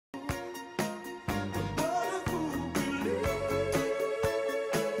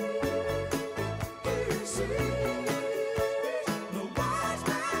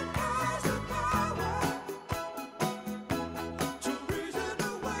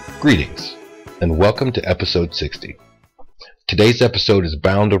Greetings, and welcome to episode 60. Today's episode is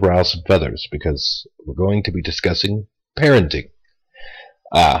bound to rouse some feathers because we're going to be discussing parenting.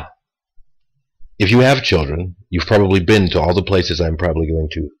 If you have children, you've probably been to all the places I'm probably going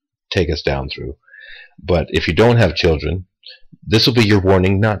to take us down through. But if you don't have children, this will be your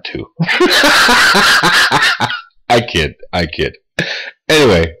warning not to. I kid.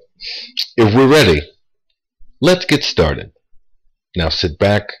 Anyway, if we're ready, let's get started. Now sit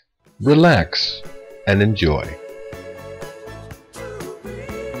back, relax, and enjoy.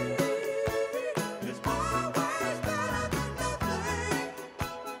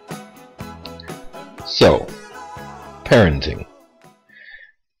 So, parenting.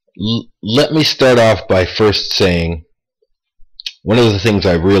 Let me start off by first saying one of the things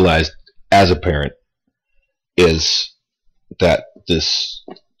I realized as a parent is that this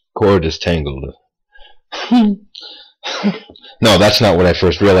cord is tangled. No, that's not what I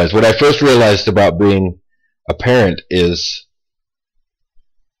first realized. What I first realized about being a parent is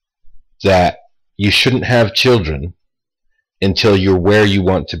that you shouldn't have children until you're where you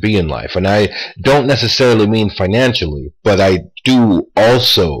want to be in life. And I don't necessarily mean financially, but I do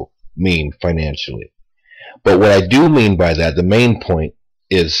also mean financially. But what I do mean by that, the main point,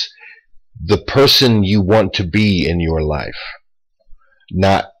 is the person you want to be in your life,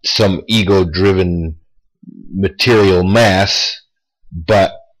 not some ego-driven material mass,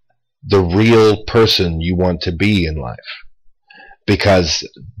 but the real person you want to be in life, because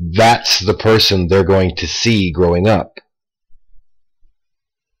that's the person they're going to see growing up.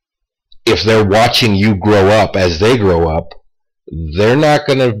 If they're watching you grow up as they grow up, they're not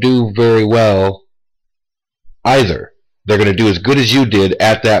going to do very well either. They're going to do as good as you did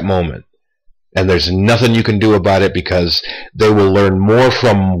at that moment, and there's nothing you can do about it, because they will learn more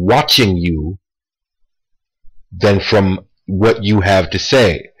from watching you than from what you have to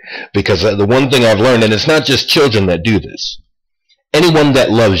say. Because the one thing I've learned, and it's not just children that do this, anyone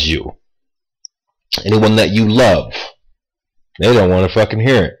that loves you, anyone that you love, they don't want to fucking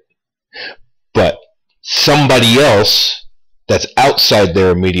hear it. But somebody else that's outside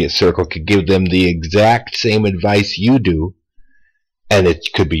their immediate circle could give them the exact same advice you do, and it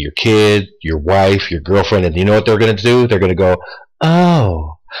could be your kid, your wife, your girlfriend, and you know what they're going to do? They're going to go,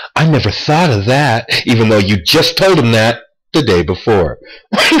 "Oh, I never thought of that," even though you just told them that the day before.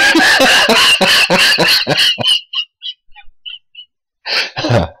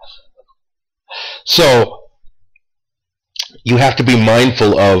 So, you have to be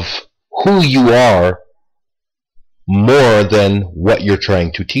mindful of who you are more than what you're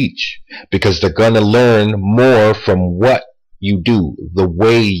trying to teach, because they're going to learn more from what you do, the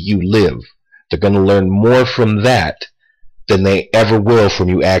way you live. They're going to learn more from that than they ever will from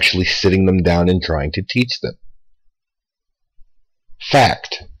you actually sitting them down and trying to teach them.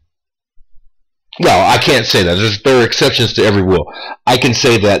 Fact. Well, I can't say that. There are exceptions to every rule. I can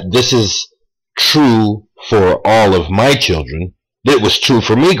say that this is true for all of my children. It was true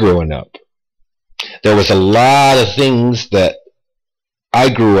for me growing up. There was a lot of things that I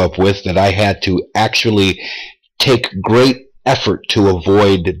grew up with that I had to actually take great effort to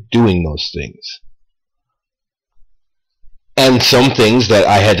avoid doing those things. And some things that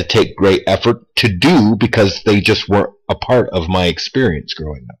I had to take great effort to do because they just weren't a part of my experience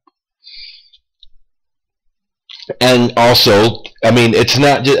growing up. And also, I mean, it's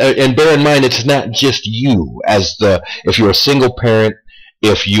not just, and bear in mind, it's not just you as if you're a single parent,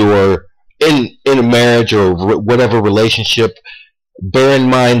 if you're in a marriage or whatever relationship, bear in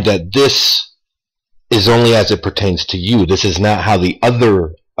mind that this is only as it pertains to you. This is not how the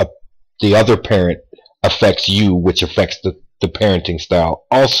other parent affects you, which affects the parenting style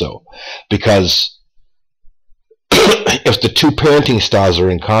also. Because if the two parenting styles are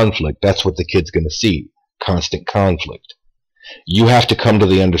in conflict, that's what the kid's going to see. Constant conflict. You have to come to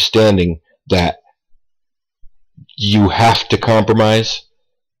the understanding that you have to compromise.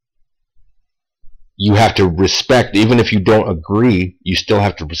 You have to respect, even if you don't agree, you still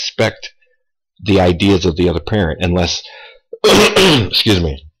have to respect the ideas of the other parent, unless excuse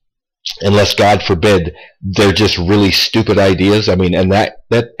me, unless God forbid they're just really stupid ideas. I mean, and that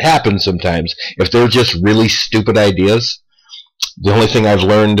happens sometimes. If they're just really stupid ideas, the only thing I've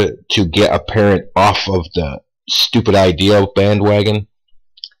learned to get a parent off of the stupid idea bandwagon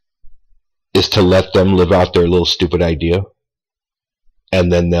is to let them live out their little stupid idea,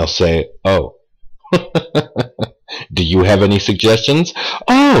 and then they'll say, "Oh, do you have any suggestions?"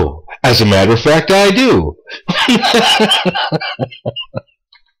 "Oh, as a matter of fact, I do."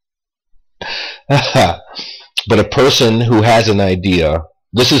 But a person who has an idea,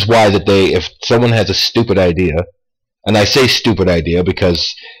 this is why that if someone has a stupid idea, and I say stupid idea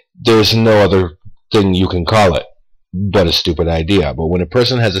because there's no other thing you can call it but a stupid idea. But when a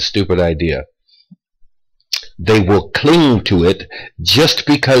person has a stupid idea, they will cling to it just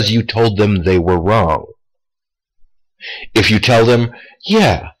because you told them they were wrong. If you tell them,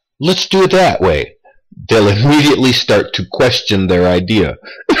 yeah, let's do it that way, they'll immediately start to question their idea.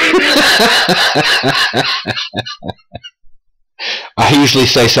 I usually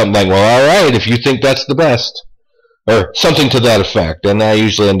say something like, well, all right, if you think that's the best, or something to that effect, and I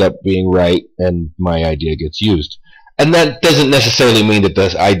usually end up being right, and my idea gets used. And that doesn't necessarily mean that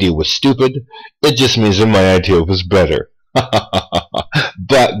the idea was stupid. It just means that my idea was better.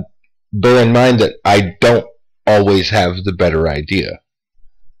 But bear in mind that I don't always have the better idea.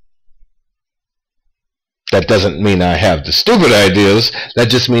 That doesn't mean I have the stupid ideas. That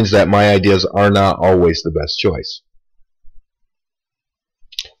just means that my ideas are not always the best choice.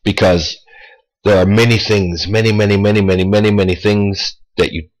 Because there are many things, many things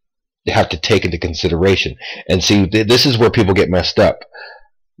that you have to take into consideration. And see, this is where people get messed up.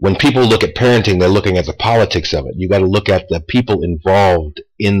 When people look at parenting, they're looking at the politics of it. You got to look at the people involved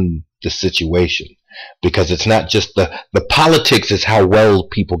in the situation, because it's not just the politics is how well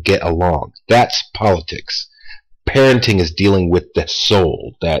people get along. That's politics. Parenting is dealing with the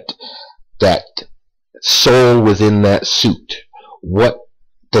soul, that soul within that suit. What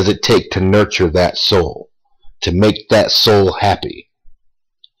does it take to nurture that soul, to make that soul happy?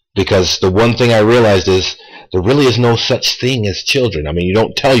 Because the one thing I realized is there really is no such thing as children. I mean, you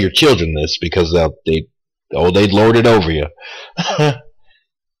don't tell your children this because they'd lord it over you.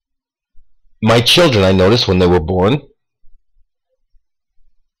 My children, I noticed when they were born,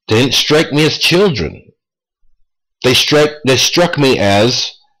 they didn't strike me as children. They struck me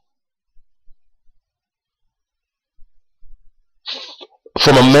as,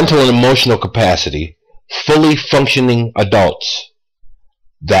 from a mental and emotional capacity, fully functioning adults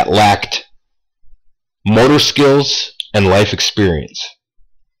that lacked motor skills and life experience.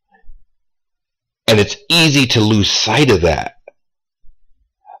 And it's easy to lose sight of that,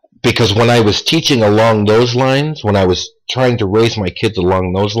 because when I was teaching along those lines, when I was trying to raise my kids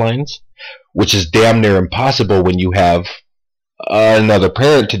along those lines, which is damn near impossible when you have another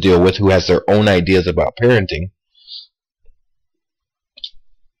parent to deal with who has their own ideas about parenting,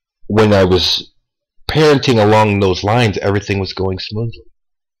 when I was parenting along those lines, everything was going smoothly.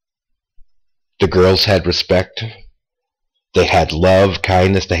 The girls had respect. They had love,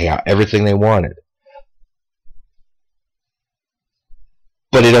 kindness. They had everything they wanted.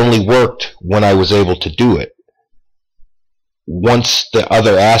 But it only worked when I was able to do it. Once the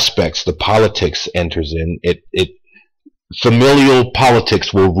other aspects, the politics enters in, familial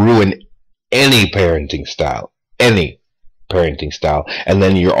politics will ruin any parenting style. Any parenting style. And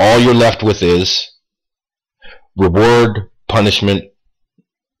then all you're left with is reward, punishment,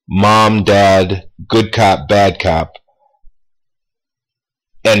 mom, dad, good cop, bad cop,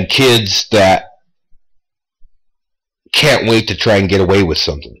 and kids that can't wait to try and get away with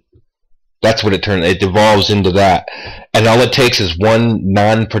something. That's what it devolves into that. And all it takes is one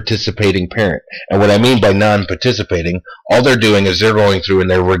non-participating parent. And what I mean by non-participating, all they're doing is they're going through and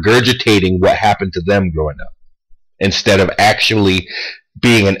they're regurgitating what happened to them growing up, instead of actually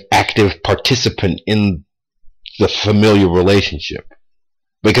being an active participant in the familial relationship.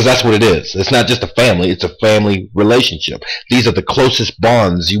 Because that's what it is. It's not just a family, it's a family relationship. These are the closest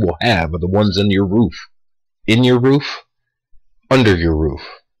bonds you will have, are the ones in your roof. In your roof, under your roof.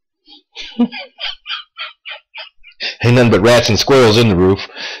 Ain't nothing but rats and squirrels in the roof.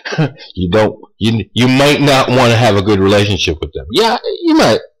 You might not want to have a good relationship with them. Yeah, you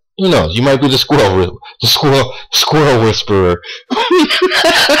might. Who knows? You might be the squirrel whisperer.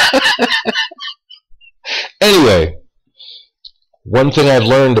 Anyway, one thing I've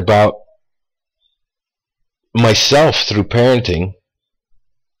learned about myself through parenting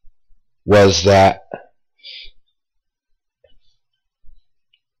was that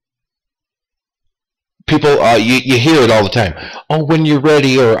people, you hear it all the time. Oh, when you're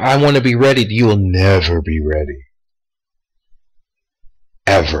ready, or I want to be ready. You will never be ready.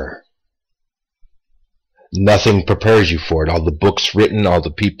 Ever. Nothing prepares you for it. All the books written, all the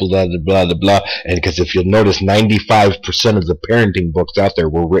people, blah, blah, blah, blah. And because if you'll notice, 95% of the parenting books out there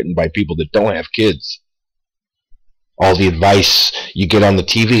were written by people that don't have kids. All the advice you get on the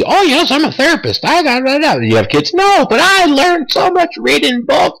TV. Oh, yes, I'm a therapist. I got it out. You have kids? No, but I learned so much reading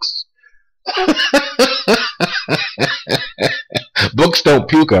books. Books don't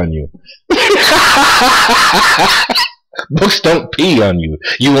puke on you. Books don't pee on you.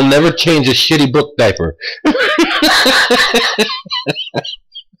 You will never change a shitty book diaper.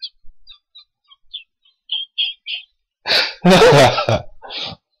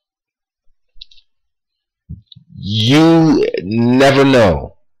 You never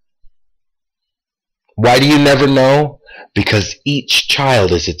know. Why do you never know? Because each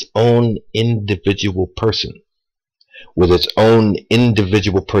child is its own individual person with its own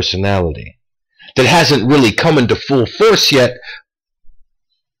individual personality that hasn't really come into full force yet,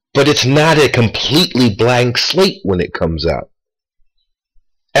 but it's not a completely blank slate when it comes out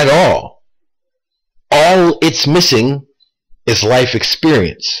at all. All it's missing is life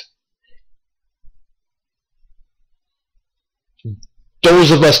experience.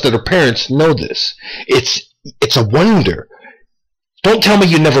 Those of us that are parents know this. It's a wonder. Don't tell me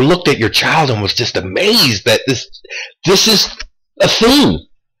you never looked at your child and was just amazed that this is a thing.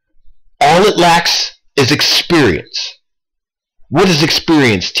 All it lacks is experience. What does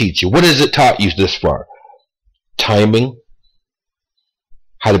experience teach you? What has it taught you this far? Timing,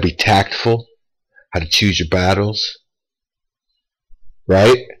 how to be tactful, how to choose your battles,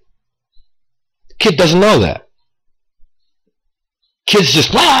 right? The kid doesn't know that. Kids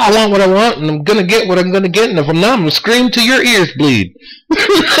just, wow, I want what I want, and I'm going to get what I'm going to get, and if I'm not, I'm going to scream till your ears bleed.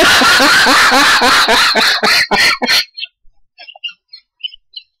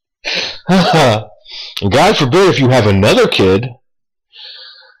 God forbid if you have another kid,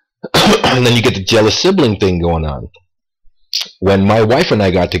 and then you get the jealous sibling thing going on. When my wife and I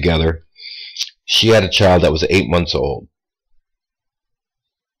got together, she had a child that was 8 months old.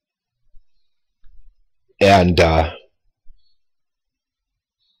 And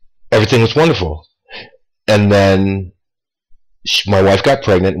everything was wonderful. And then my wife got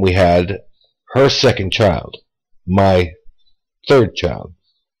pregnant, and we had her second child, my third child.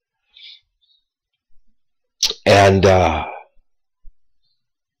 And the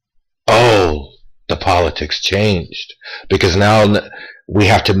politics changed, because now we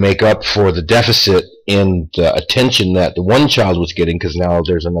have to make up for the deficit in the attention that the one child was getting, because now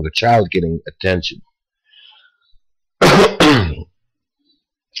there's another child getting attention.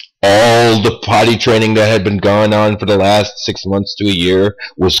 All the potty training that had been going on for the last 6 months to a year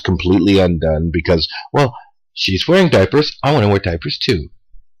was completely undone because, well, she's wearing diapers, I want to wear diapers too.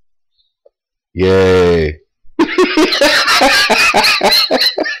 Yay.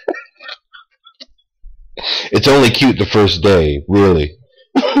 It's only cute the first day, really.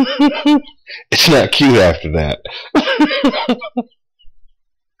 It's not cute after that.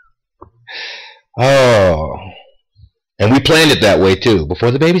 Oh. And we planned it that way too.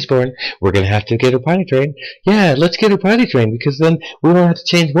 Before the baby's born, we're going to have to get her potty trained. Yeah, let's get her potty trained, because then we won't have to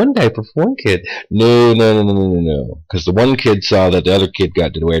change one diaper for one kid. No. Because the one kid saw that the other kid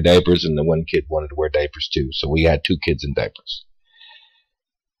got to wear diapers, and the one kid wanted to wear diapers too. So we had 2 kids in diapers.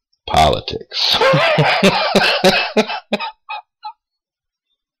 Politics.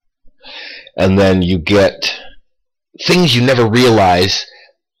 And then you get things you never realize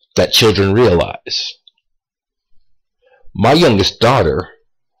that children realize. My youngest daughter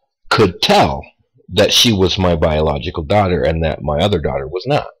could tell that she was my biological daughter and that my other daughter was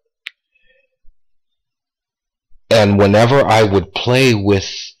not. And whenever I would play with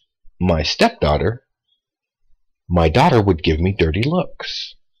my stepdaughter, my daughter would give me dirty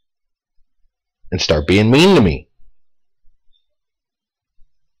looks and start being mean to me.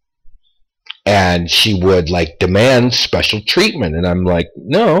 And she would like demand special treatment, and I'm like,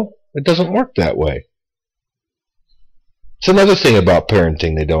 no, it doesn't work that way. It's another thing about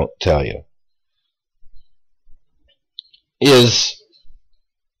parenting they don't tell you, is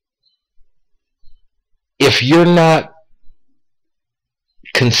if you're not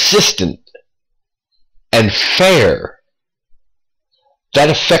consistent and fair,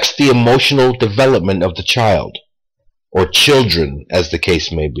 that affects the emotional development of the child, or children, as the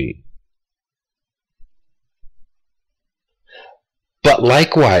case may be. But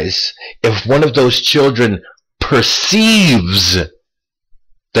likewise, if one of those children perceives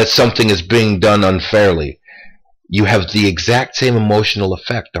that something is being done unfairly, you have the exact same emotional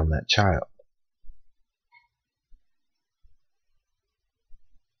effect on that child.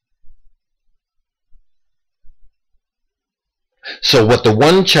 So what the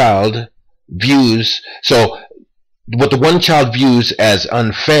one child views as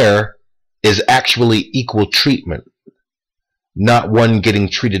unfair is actually equal treatment, not one getting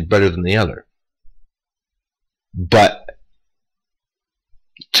treated better than the other. But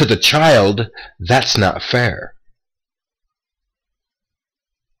to the child, that's not fair.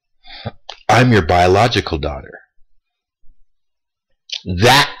 I'm your biological daughter.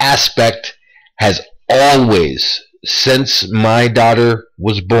 That aspect has always, since my daughter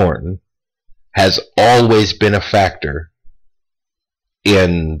was born, has always been a factor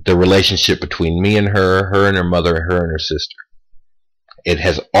in the relationship between me and her and her mother, her and her sister. It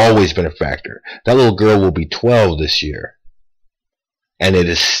has always been a factor. That little girl will be 12 this year, and it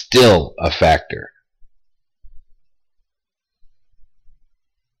is still a factor.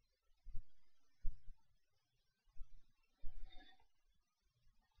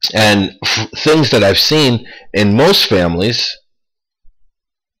 And things that I've seen in most families,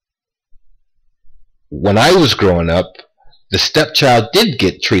 when I was growing up, the stepchild did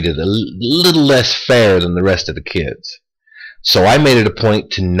get treated a little less fair than the rest of the kids. So I made it a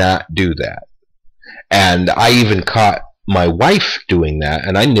point to not do that. And I even caught my wife doing that,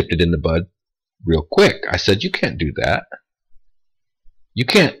 and I nipped it in the bud real quick. I said, you can't do that. You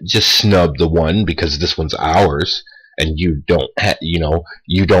can't just snub the one because this one's ours, and you don't,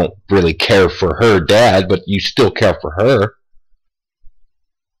 you don't really care for her dad, but you still care for her.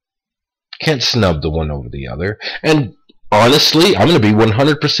 Can't snub the one over the other. And honestly, I'm going to be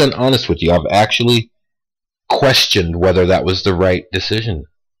 100% honest with you. I've actually questioned whether that was the right decision.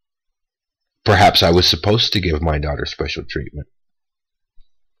 Perhaps I was supposed to give my daughter special treatment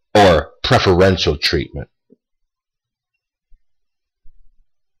or preferential treatment.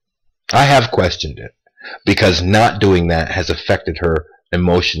 I have questioned it because not doing that has affected her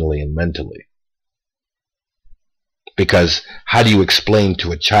emotionally and mentally. Because how do you explain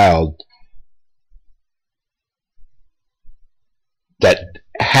to a child that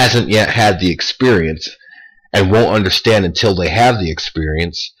hasn't yet had the experience and won't understand until they have the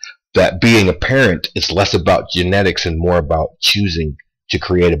experience that being a parent is less about genetics and more about choosing to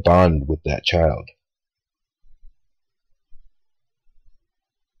create a bond with that child?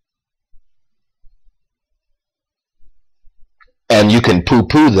 And you can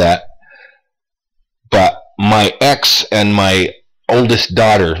poo-poo that, but my ex and my oldest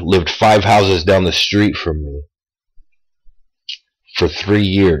daughter lived 5 houses down the street from me for 3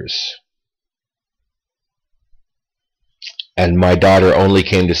 years. And my daughter only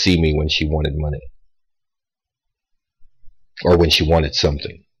came to see me when she wanted money. Or when she wanted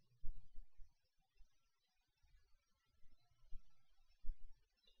something.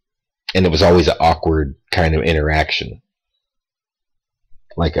 And it was always an awkward kind of interaction.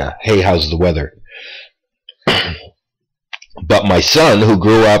 Like a, hey, how's the weather? But my son, who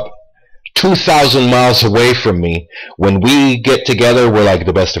grew up 2,000 miles away from me, when we get together, we're like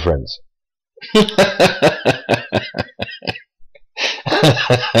the best of friends.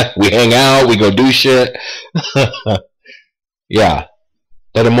 We hang out, we go do shit. Yeah,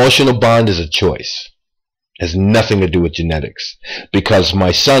 that emotional bond is a choice. It has nothing to do with genetics. Because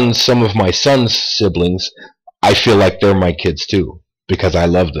some of my son's siblings, I feel like they're my kids too. Because I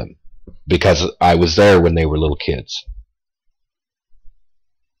love them. Because I was there when they were little kids.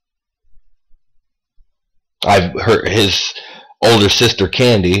 I've heard his older sister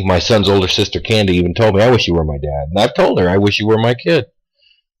Candy, my son's older sister Candy, even told me, I wish you were my dad. And I've told her, I wish you were my kid.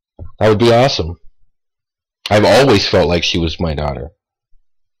 That would be awesome. I've always felt like she was my daughter.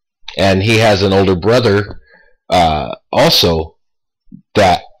 And he has an older brother also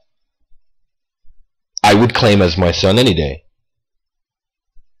that I would claim as my son any day.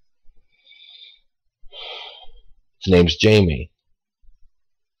 His name's Jamie.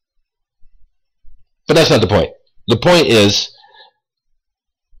 But that's not the point. The point is,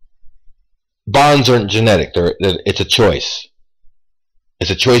 bonds aren't genetic. It's a choice.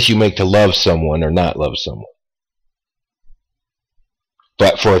 It's a choice you make to love someone or not love someone.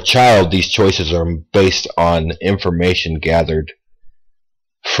 But for a child, these choices are based on information gathered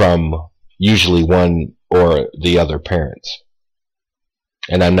from usually one or the other parents.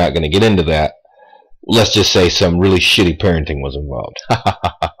 And I'm not going to get into that. Let's just say some really shitty parenting was involved.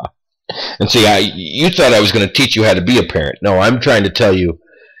 And see, you thought I was going to teach you how to be a parent. No, I'm trying to tell you,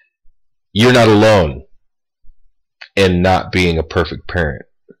 you're not alone in not being a perfect parent.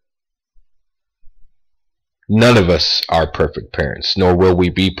 None of us are perfect parents, nor will we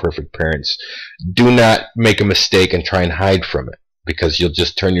be perfect parents. Do not make a mistake and try and hide from it, because you'll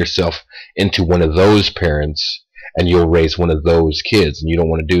just turn yourself into one of those parents and you'll raise one of those kids, and you don't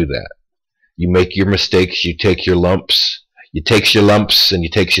want to do that. You make your mistakes, you take your lumps, you take your lumps and you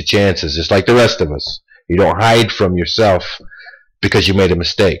take your chances, just like the rest of us. You don't hide from yourself because you made a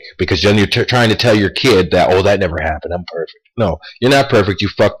mistake, because then you're trying to tell your kid that, oh, that never happened, I'm perfect. No, you're not perfect, you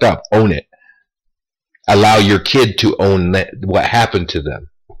fucked up. Own it. Allow your kid to own what happened to them,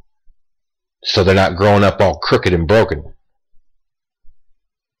 so they're not growing up all crooked and broken.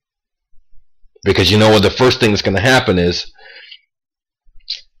 Because you know what the first thing that's going to happen is,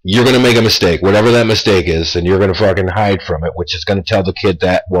 you're going to make a mistake, whatever that mistake is, and you're going to fucking hide from it, which is going to tell the kid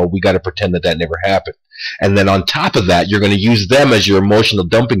that, well, we got to pretend that that never happened. And then on top of that, you're going to use them as your emotional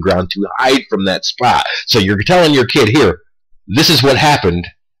dumping ground to hide from that spot. So you're telling your kid, here, this is what happened,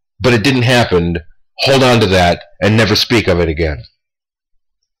 but it didn't happen. Hold on to that and never speak of it again.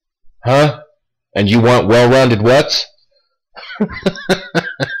 Huh? And you want well-rounded what's?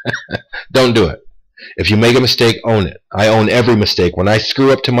 Don't do it. If you make a mistake, own it. I own every mistake. When I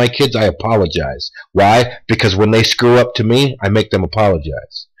screw up to my kids, I apologize. Why? Because when they screw up to me, I make them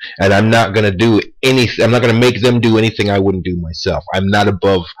apologize. And I'm not going to do anything. I'm not going to make them do anything I wouldn't do myself. I'm not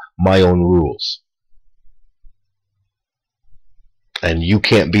above my own rules. And you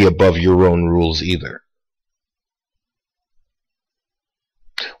can't be above your own rules either.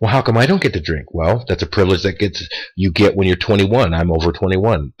 Well, how come I don't get to drink? Well, that's a privilege that you get when you're 21. I'm over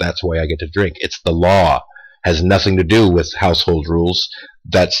 21. That's why I get to drink. It's the law. Has nothing to do with household rules.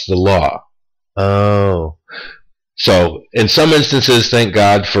 That's the law. Oh. So, in some instances, thank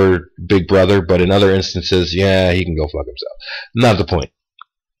God for Big Brother, but in other instances, yeah, he can go fuck himself. Not the point.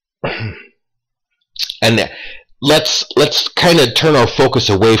 And let's kind of turn our focus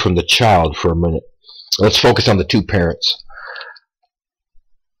away from the child for a minute. Let's focus on the two parents.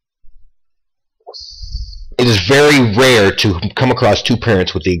 It is very rare to come across two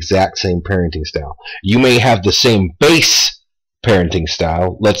parents with the exact same parenting style. You may have the same base parenting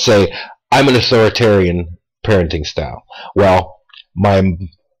style. Let's say I'm an authoritarian parenting style. Well, my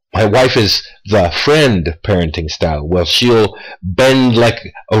wife is the friend parenting style. Well, she'll bend like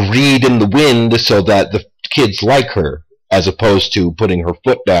a reed in the wind so that the kids like her, as opposed to putting her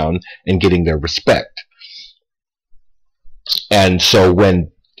foot down and getting their respect. And so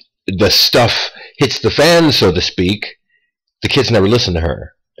when the stuff hits the fan, so to speak, the kids never listen to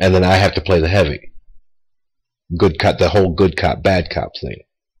her, and then I have to play the heavy. Good cop, the whole good cop, bad cop thing.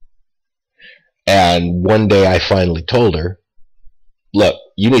 And one day I finally told her, look,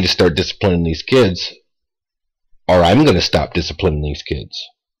 you need to start disciplining these kids, or I'm going to stop disciplining these kids.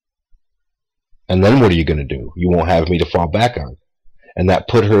 And then what are you going to do? You won't have me to fall back on. And that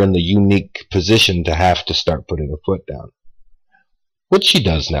put her in the unique position to have to start putting her foot down. Which she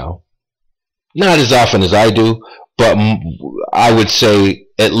does now. Not as often as I do, but I would say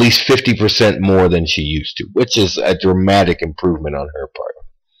at least 50% more than she used to, which is a dramatic improvement on her part.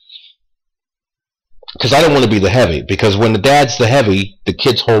 Because I don't want to be the heavy, because when the dad's the heavy, the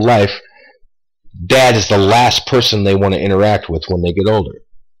kid's whole life, dad is the last person they want to interact with when they get older.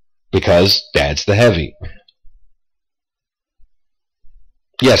 Because dad's the heavy.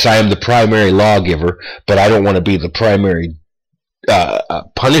 Yes, I am the primary lawgiver, but I don't want to be the primary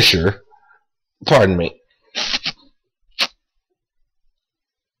punisher. Pardon me.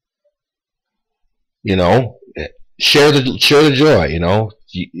 You know, share the joy. You know,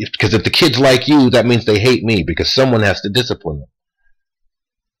 because if the kids like you, that means they hate me, because someone has to discipline them.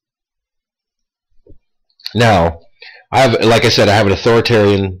 Now, like I said, I have an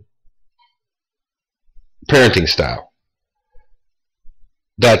authoritarian parenting style.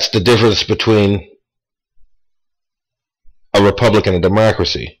 That's the difference between a republic and a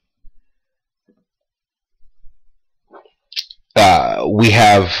democracy. We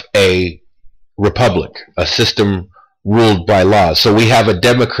have a republic, a system ruled by laws. So we have a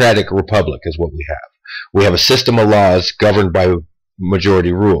democratic republic is what we have. We have a system of laws governed by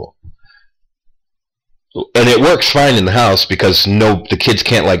majority rule. And it works fine in the house because the kids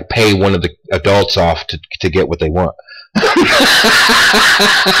can't like pay one of the adults off to get what they want.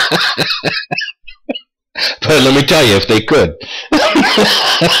 But let me tell you, if they could.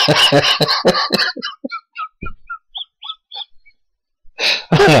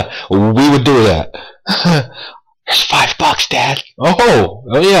 We would do that. Here's $5, Dad. Oh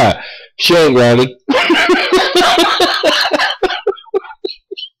yeah. She ain't grounded.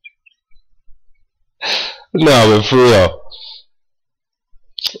 No, but for real.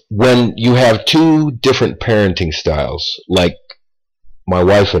 When you have two different parenting styles, like my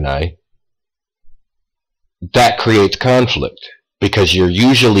wife and I, that creates conflict because you're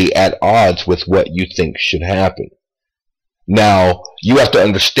usually at odds with what you think should happen. Now, you have to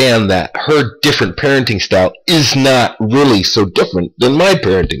understand that her different parenting style is not really so different than my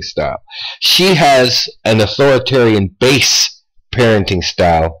parenting style. She has an authoritarian base parenting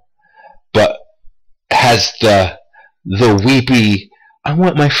style, but has the weepy, I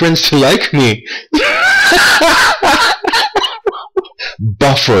want my friends to like me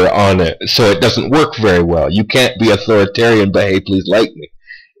buffer on it, so it doesn't work very well. You can't be authoritarian but hey, please like me.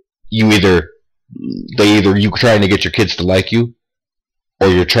 You either you're trying to get your kids to like you, or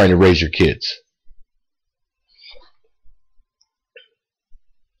you're trying to raise your kids.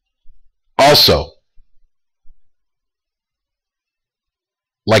 Also,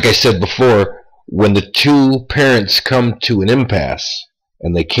 like I said before, when the two parents come to an impasse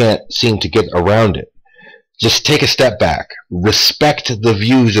and they can't seem to get around it, Just take a step back. Respect the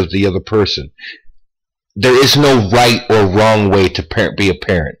views of the other person. There is no right or wrong way to be a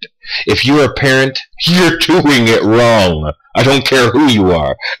parent. If you're a parent, you're doing it wrong. I don't care who you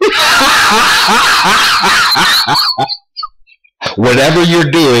are. Whatever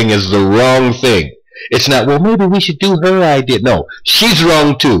you're doing is the wrong thing. It's not, well, maybe we should do her idea. No, she's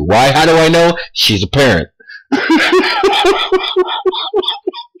wrong too. Why? How do I know? She's a parent.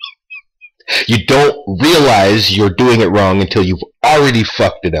 You don't realize you're doing it wrong until you've already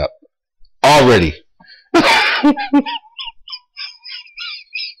fucked it up. Already.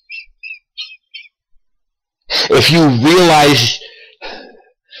 If you realize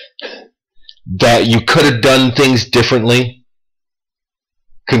that you could have done things differently,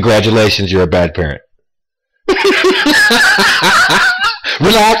 congratulations, you're a bad parent.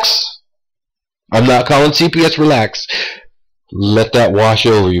 Relax. I'm not calling CPS. Relax. Let that wash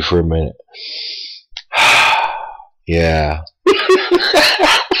over you for a minute. Yeah.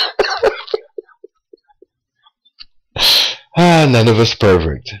 None of us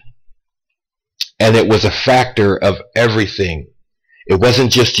perfect. And it was a factor of everything. It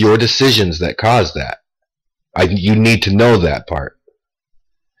wasn't just your decisions that caused that. You need to know that part.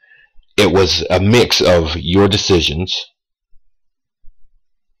 It was a mix of your decisions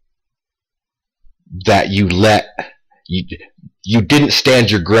that you didn't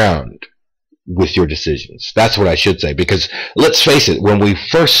stand your ground with your decisions. That's what I should say. Because let's face it, when we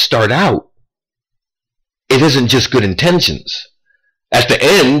first start out, it isn't just good intentions. At the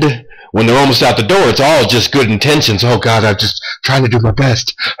end, when they're almost out the door, it's all just good intentions. Oh God, I'm just trying to do my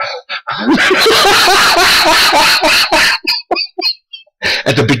best.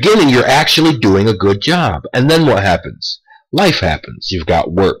 At the beginning, you're actually doing a good job. And then what happens? Life happens. You've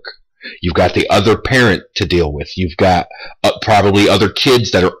got work. You've got the other parent to deal with. You've got probably other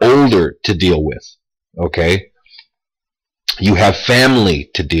kids that are older to deal with. Okay? You have family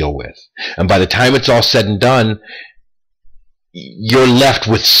to deal with. And by the time it's all said and done, you're left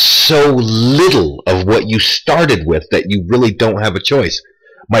with so little of what you started with that you really don't have a choice.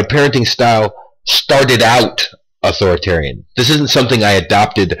 My parenting style started out authoritarian. This isn't something I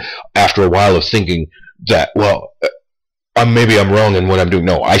adopted after a while of thinking that, well, maybe I'm wrong in what I'm doing.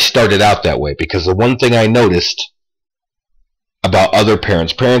 No, I started out that way because the one thing I noticed about other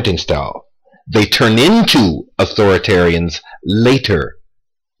parents' parenting style, they turn into authoritarians later,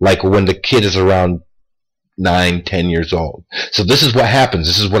 like when the kid is around 9, 10 years old. So this is what happens.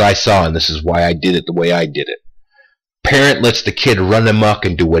 This is what I saw, and this is why I did it the way I did it. Parent lets the kid run amok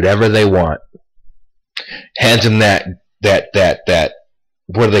and do whatever they want. Hands him that,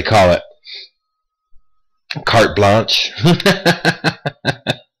 what do they call it? Carte blanche.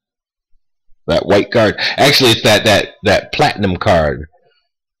 That white card. Actually, it's that platinum card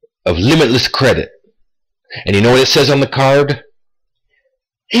of limitless credit. And you know what it says on the card?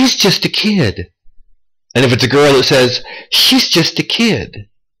 He's just a kid. And if it's a girl, it says, she's just a kid.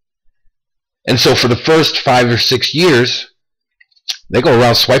 And so for the first 5 or 6 years, they go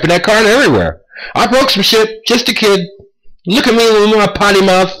around swiping that card everywhere. I broke some shit, just a kid. Look at me with my potty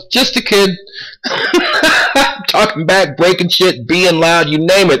mouth, just a kid. Talking back, breaking shit, being loud, you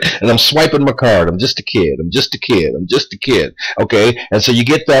name it. And I'm swiping my card. I'm just a kid. I'm just a kid. I'm just a kid. Okay? And so you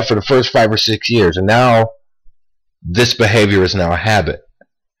get that for the first 5 or 6 years. And now this behavior is now a habit.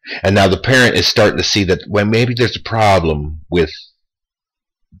 And now the parent is starting to see that, well, maybe there's a problem with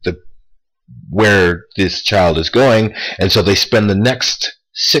where this child is going. And so they spend the next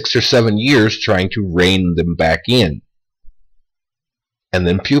 6 or 7 years trying to rein them back in. And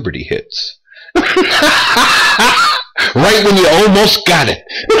then puberty hits. Right when you almost got it.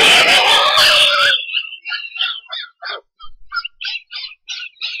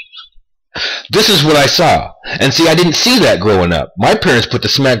 This is what I saw. And see, I didn't see that growing up. My parents put the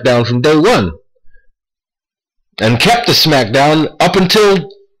smack down from day one. And kept the smack down up until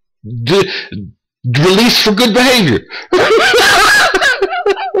the release for good behavior.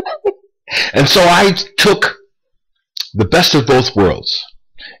 And so I took the best of both worlds.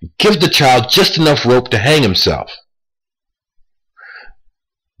 Give the child just enough rope to hang himself.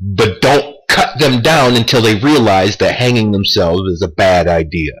 But don't cut them down until they realize that hanging themselves is a bad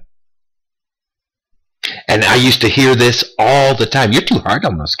idea. And I used to hear this all the time. You're too hard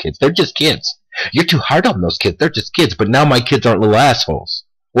on those kids. They're just kids. You're too hard on those kids. They're just kids. But now my kids aren't little assholes.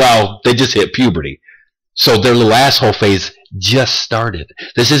 Well, they just hit puberty. So their little asshole phase just started.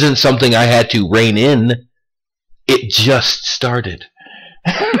 This isn't something I had to rein in. It just started.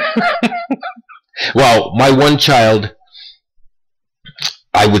 Well, my one child,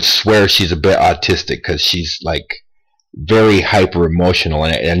 I would swear she's a bit autistic because she's like very hyper emotional,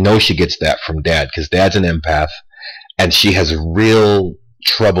 and I know she gets that from dad because dad's an empath, and she has real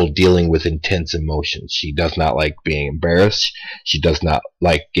trouble dealing with intense emotions. She does not like being embarrassed. She does not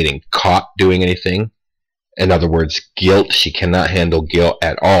like getting caught doing anything. In other words, guilt. She cannot handle guilt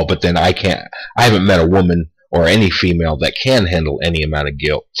at all. But then I haven't met a woman or any female that can handle any amount of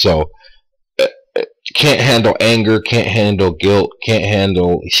guilt. So can't handle anger, can't handle guilt, she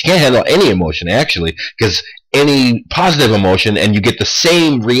can't handle any emotion actually, because any positive emotion and you get the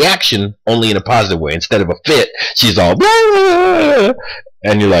same reaction only in a positive way. Instead of a fit, she's all blah,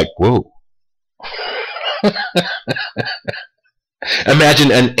 and you're like, whoa.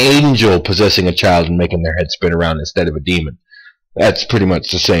 Imagine an angel possessing a child and making their head spin around instead of a demon. That's pretty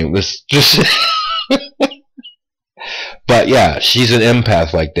much the same. This just but yeah, she's an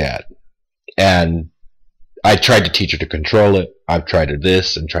empath like that. And I tried to teach her to control it. I've tried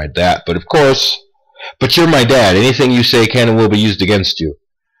this and tried that. But of course, but you're my dad. Anything you say can and will be used against you.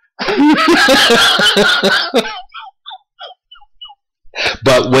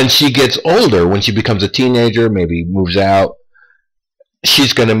 But when she gets older, when she becomes a teenager, maybe moves out,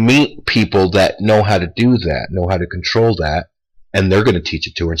 she's going to meet people that know how to do that, know how to control that. And they're going to teach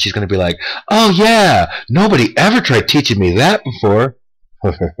it to her. And she's going to be like, oh yeah, nobody ever tried teaching me that before.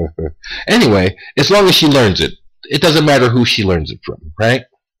 Anyway, as long as she learns it, it doesn't matter who she learns it from, right?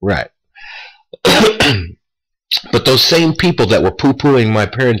 Right. But those same people that were poo-pooing my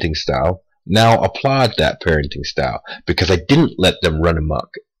parenting style now applaud that parenting style because I didn't let them run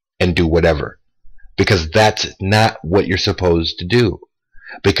amok and do whatever. Because that's not what you're supposed to do.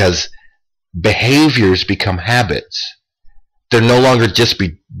 Because behaviors become habits. They're no longer just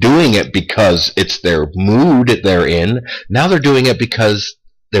doing it because it's their mood they're in. Now they're doing it because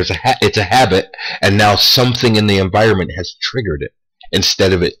it's a habit, and now something in the environment has triggered it,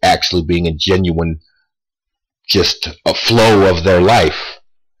 instead of it actually being a genuine, just a flow of their life.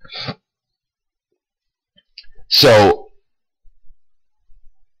 So,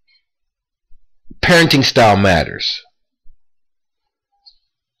 parenting style matters.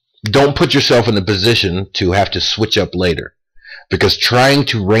 Don't put yourself in the position to have to switch up later. Because trying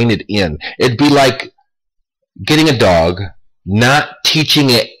to rein it in, it'd be like getting a dog, not teaching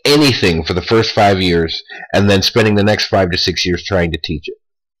it anything for the first 5 years, and then spending the next 5 to 6 years trying to teach it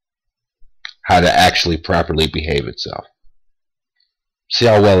how to actually properly behave itself. See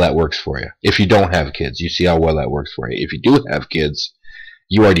how well that works for you. If you don't have kids, you see how well that works for you. If you do have kids,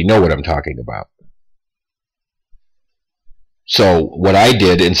 you already know what I'm talking about. So what I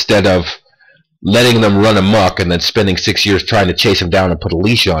did, instead of letting them run amok and then spending 6 years trying to chase them down and put a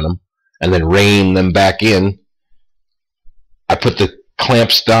leash on them and then rein them back in, I put the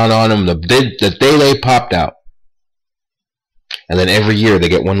clamps down on them the day they popped out. And then every year they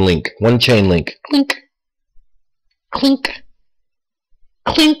get one link, one chain link. Clink, clink,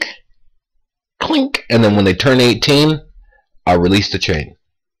 clink, clink. And then when they turn 18, I'll release the chain.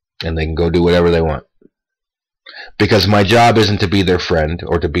 And they can go do whatever they want. Because my job isn't to be their friend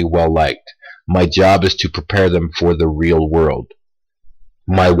or to be well liked. My job is to prepare them for the real world.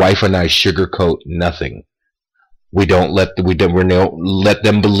 My wife and I sugarcoat nothing. We don't let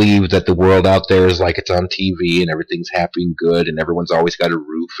them believe that the world out there is like it's on TV and everything's happy and good and everyone's always got a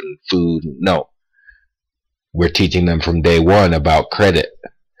roof and food. No. We're teaching them from day one about credit.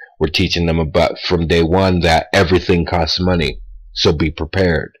 We're teaching them about from day one that everything costs money. So be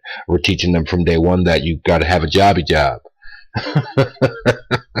prepared. We're teaching them from day one that you've got to have a jobby job.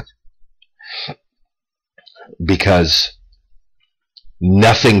 Because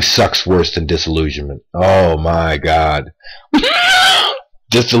nothing sucks worse than disillusionment. Oh my God.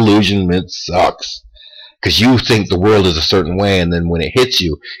 Disillusionment sucks. Because you think the world is a certain way, and then when it hits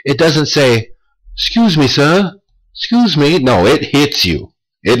you, it doesn't say, excuse me, sir. Excuse me. No, it hits you.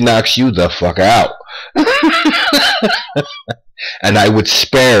 It knocks you the fuck out. And I would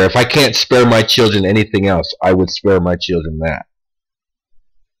spare, if I can't spare my children anything else, I would spare my children that.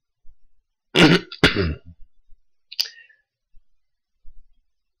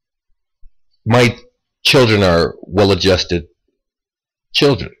 My children are well-adjusted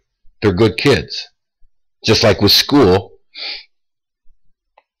children. They're good kids. Just like with school,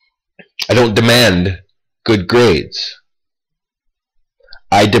 I don't demand good grades.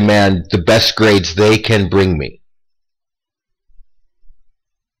 I demand the best grades they can bring me.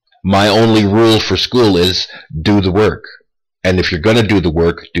 My only rule for school is do the work. And if you're going to do the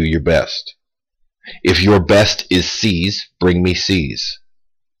work, do your best. If your best is C's, bring me C's.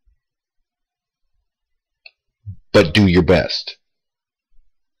 But do your best.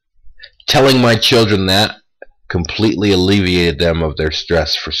 Telling my children that completely alleviated them of their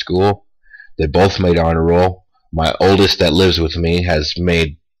stress for school. They both made honor roll. My oldest that lives with me has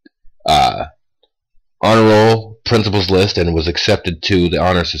made honor roll, principals list, and was accepted to the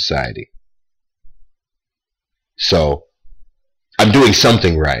honor society. So I'm doing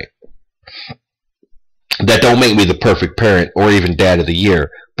something right. That don't make me the perfect parent or even dad of the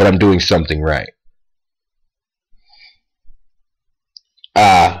year, but I'm doing something right.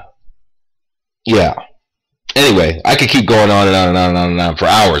 Yeah. Anyway, I could keep going on and on and on and on and on for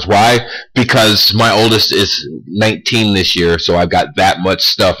hours. Why? Because my oldest is 19 this year, so I've got that much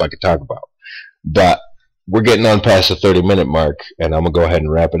stuff I could talk about. But we're getting on past the 30-minute mark, and I'm going to go ahead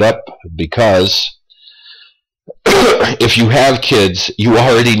and wrap it up because if you have kids, you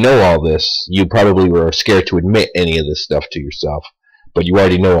already know all this. You probably were scared to admit any of this stuff to yourself, but you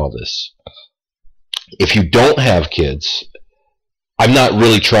already know all this. If you don't have kids, I'm not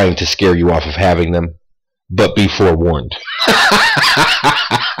really trying to scare you off of having them, but be forewarned.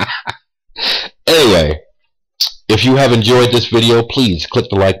 Anyway, if you have enjoyed this video, please click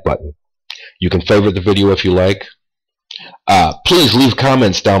the like button. You can favorite the video if you like. Please leave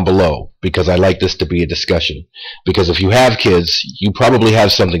comments down below, because I like this to be a discussion. Because if you have kids, you probably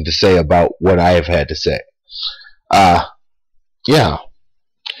have something to say about what I have had to say. Yeah.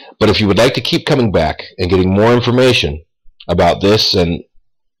 But if you would like to keep coming back and getting more information about this and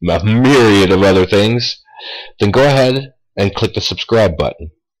a myriad of other things, then go ahead and click the subscribe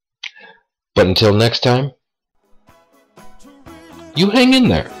button. But until next time, you hang in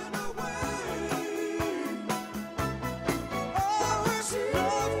there.